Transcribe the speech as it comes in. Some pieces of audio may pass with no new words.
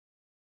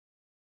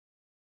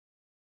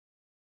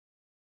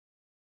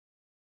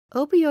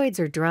Opioids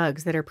are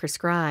drugs that are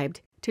prescribed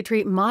to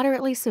treat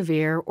moderately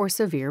severe or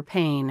severe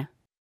pain.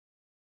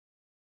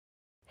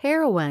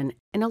 Heroin,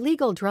 an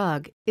illegal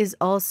drug, is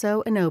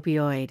also an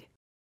opioid.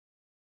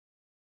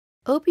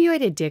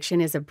 Opioid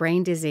addiction is a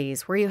brain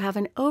disease where you have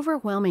an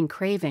overwhelming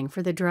craving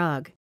for the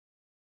drug.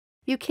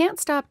 You can't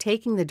stop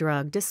taking the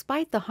drug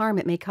despite the harm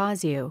it may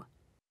cause you.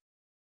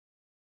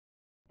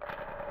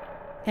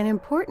 An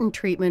important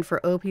treatment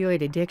for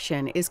opioid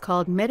addiction is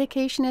called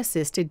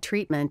medication-assisted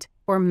treatment,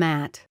 or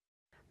MAT.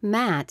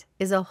 MAT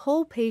is a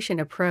whole patient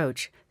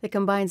approach that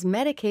combines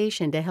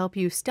medication to help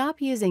you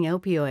stop using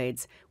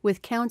opioids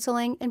with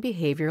counseling and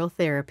behavioral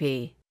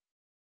therapy.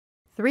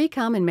 3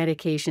 common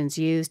medications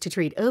used to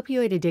treat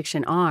opioid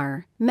addiction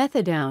are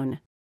Methadone,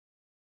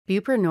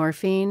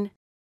 Buprenorphine,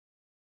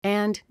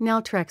 and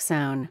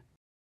Naltrexone.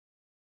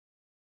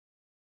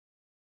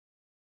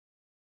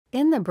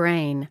 In the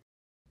brain,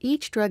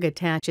 each drug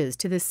attaches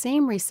to the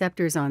same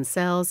receptors on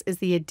cells as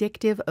the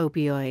addictive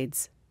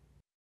opioids.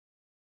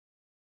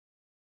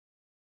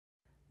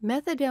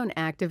 Methadone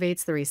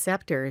activates the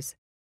receptors,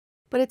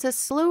 but it's a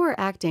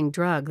slower-acting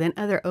drug than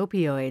other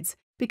opioids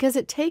because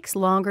it takes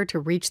longer to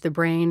reach the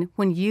brain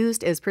when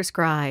used as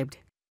prescribed.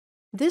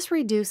 This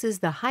reduces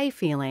the high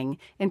feeling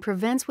and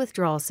prevents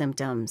withdrawal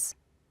symptoms.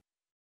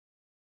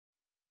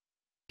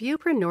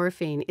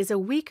 Buprenorphine is a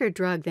weaker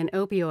drug than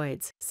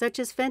opioids, such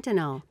as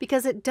fentanyl,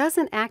 because it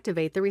doesn't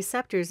activate the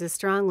receptors as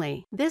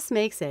strongly. This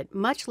makes it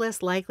much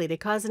less likely to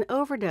cause an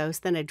overdose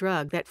than a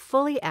drug that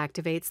fully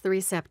activates the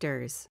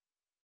receptors.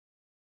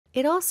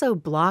 It also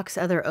blocks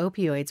other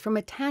opioids from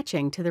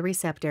attaching to the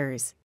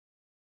receptors.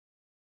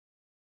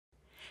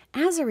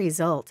 As a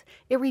result,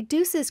 it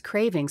reduces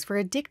cravings for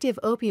addictive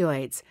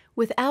opioids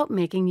without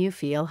making you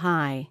feel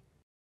high.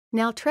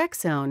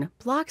 Naltrexone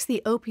blocks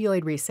the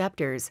opioid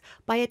receptors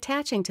by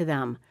attaching to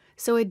them,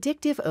 so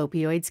addictive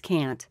opioids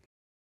can't.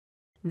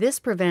 This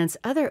prevents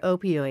other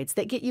opioids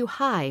that get you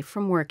high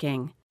from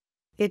working.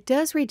 It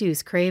does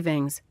reduce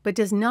cravings, but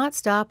does not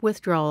stop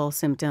withdrawal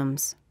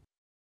symptoms.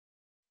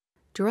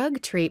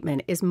 Drug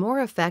treatment is more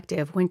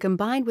effective when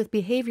combined with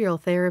behavioral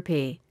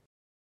therapy.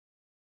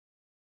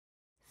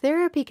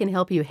 Therapy can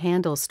help you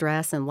handle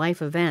stress and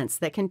life events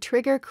that can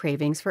trigger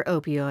cravings for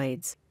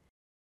opioids.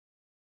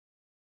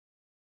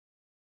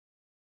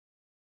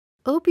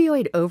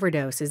 Opioid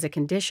overdose is a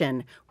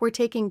condition where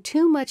taking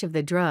too much of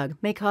the drug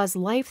may cause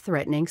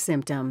life-threatening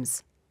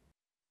symptoms.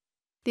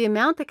 The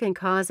amount that can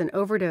cause an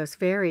overdose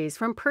varies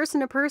from person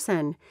to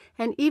person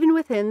and even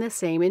within the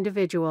same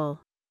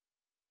individual.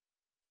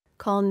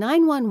 Call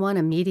 911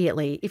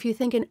 immediately if you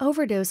think an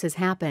overdose has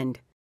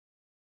happened.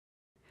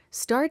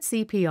 Start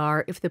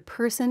CPR if the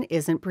person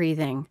isn't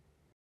breathing.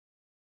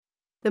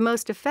 The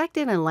most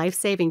effective and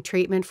life-saving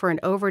treatment for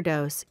an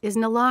overdose is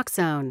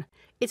naloxone.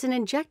 It's an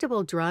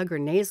injectable drug or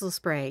nasal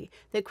spray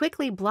that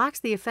quickly blocks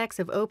the effects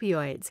of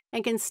opioids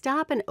and can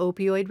stop an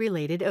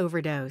opioid-related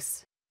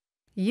overdose.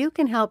 You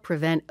can help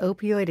prevent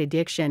opioid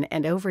addiction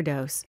and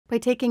overdose by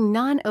taking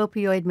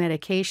non-opioid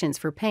medications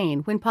for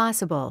pain when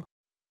possible,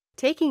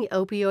 taking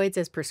opioids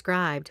as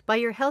prescribed by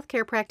your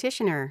healthcare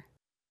practitioner,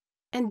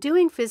 and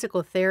doing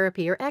physical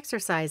therapy or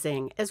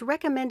exercising as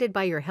recommended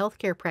by your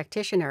healthcare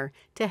practitioner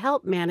to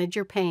help manage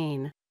your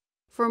pain.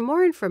 For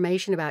more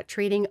information about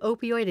treating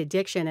opioid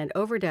addiction and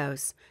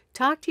overdose,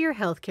 talk to your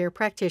healthcare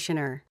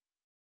practitioner.